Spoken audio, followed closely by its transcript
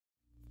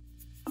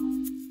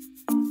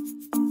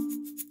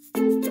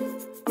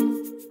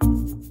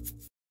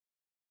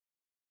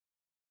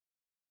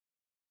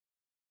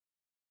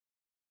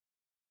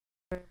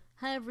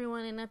Hi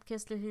everyone, Annette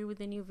Kessler here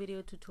with a new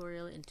video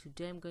tutorial, and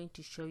today I'm going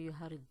to show you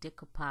how to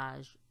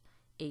decoupage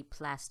a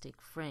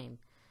plastic frame.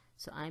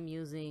 So I'm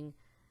using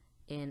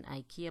an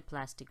IKEA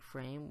plastic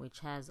frame which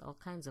has all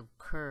kinds of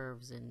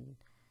curves and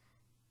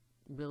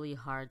really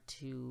hard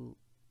to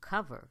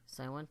cover.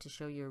 So I want to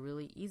show you a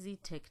really easy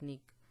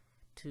technique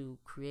to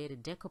create a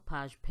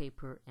decoupage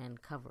paper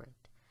and cover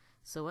it.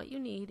 So what you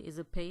need is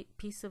a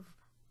piece of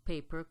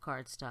paper,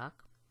 cardstock,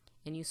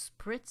 and you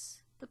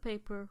spritz the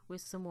paper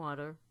with some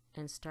water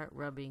and start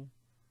rubbing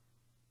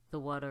the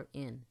water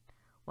in.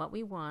 What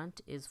we want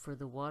is for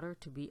the water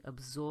to be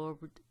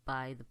absorbed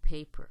by the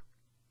paper.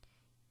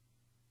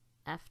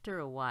 After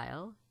a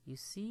while, you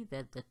see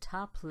that the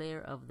top layer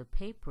of the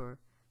paper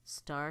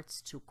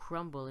starts to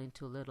crumble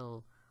into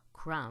little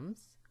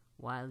crumbs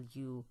while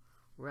you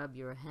rub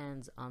your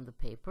hands on the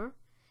paper.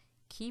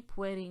 Keep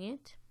wetting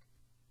it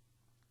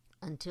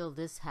until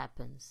this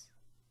happens.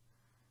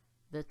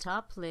 The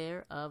top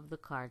layer of the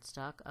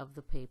cardstock of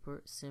the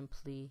paper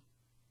simply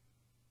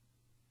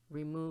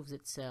removes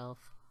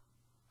itself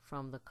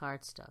from the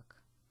cardstock.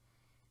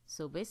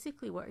 So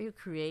basically what you're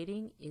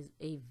creating is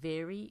a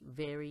very,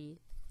 very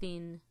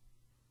thin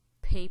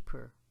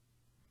paper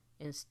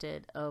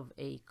instead of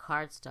a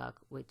cardstock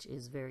which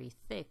is very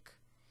thick.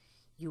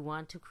 You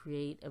want to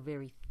create a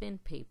very thin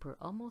paper,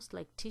 almost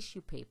like tissue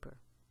paper.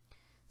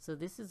 So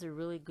this is a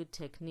really good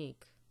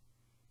technique.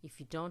 If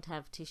you don't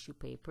have tissue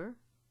paper,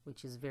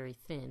 which is very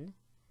thin,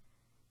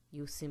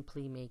 you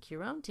simply make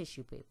your own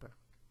tissue paper.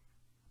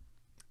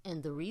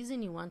 And the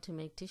reason you want to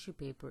make tissue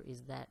paper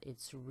is that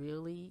it's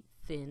really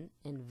thin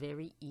and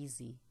very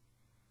easy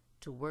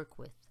to work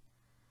with.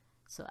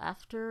 So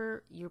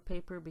after your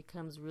paper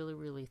becomes really,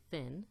 really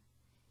thin,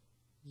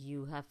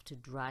 you have to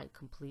dry it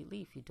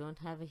completely. If you don't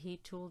have a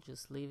heat tool,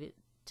 just leave it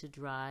to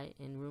dry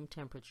in room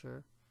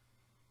temperature.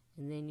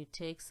 And then you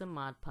take some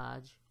Mod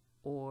Podge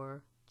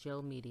or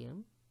gel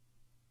medium,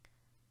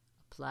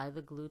 apply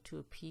the glue to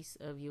a piece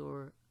of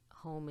your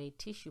homemade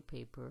tissue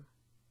paper,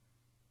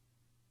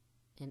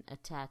 and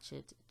attach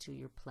it to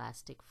your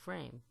plastic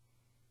frame.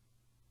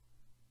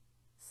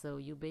 So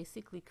you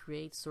basically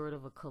create sort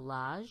of a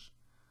collage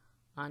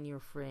on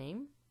your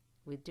frame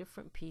with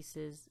different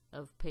pieces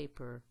of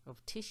paper,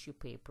 of tissue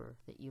paper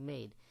that you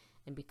made.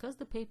 And because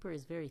the paper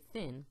is very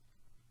thin,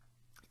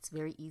 it's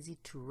very easy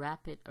to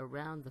wrap it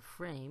around the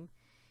frame,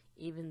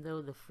 even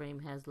though the frame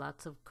has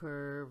lots of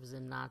curves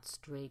and not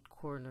straight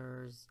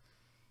corners.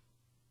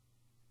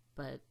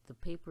 But the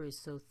paper is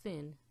so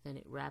thin, then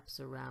it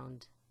wraps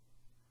around,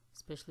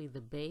 especially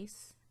the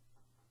base,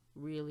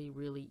 really,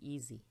 really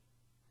easy.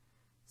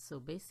 So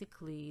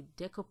basically,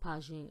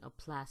 decoupaging a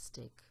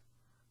plastic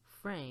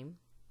frame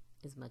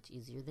is much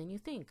easier than you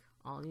think.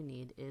 All you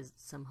need is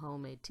some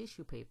homemade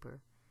tissue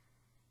paper,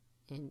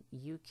 and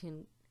you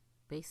can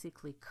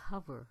basically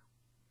cover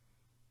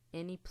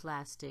any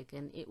plastic,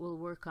 and it will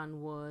work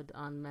on wood,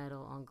 on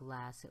metal, on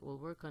glass. It will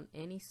work on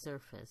any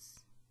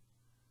surface.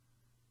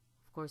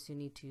 Of course, you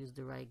need to use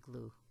the right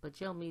glue, but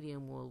gel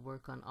medium will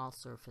work on all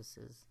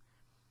surfaces.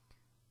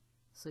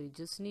 So you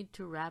just need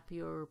to wrap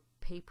your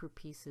paper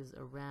pieces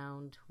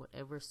around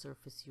whatever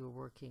surface you're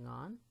working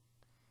on,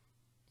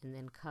 and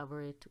then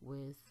cover it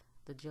with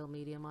the gel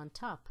medium on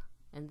top.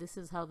 And this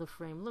is how the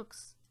frame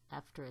looks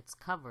after it's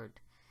covered.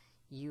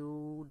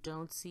 You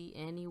don't see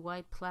any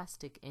white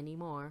plastic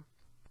anymore.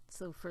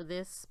 So for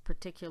this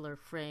particular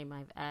frame,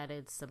 I've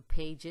added some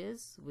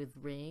pages with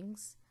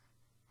rings,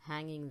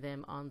 hanging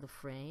them on the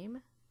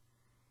frame.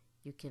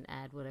 You can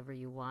add whatever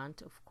you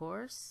want, of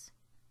course.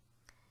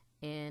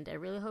 And I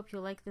really hope you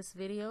like this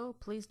video.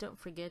 Please don't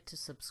forget to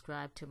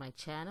subscribe to my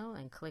channel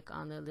and click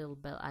on the little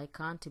bell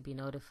icon to be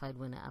notified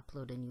when I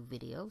upload a new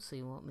video so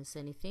you won't miss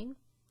anything.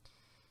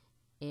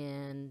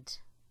 And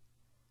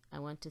I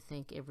want to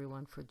thank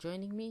everyone for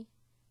joining me,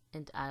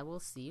 and I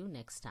will see you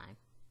next time.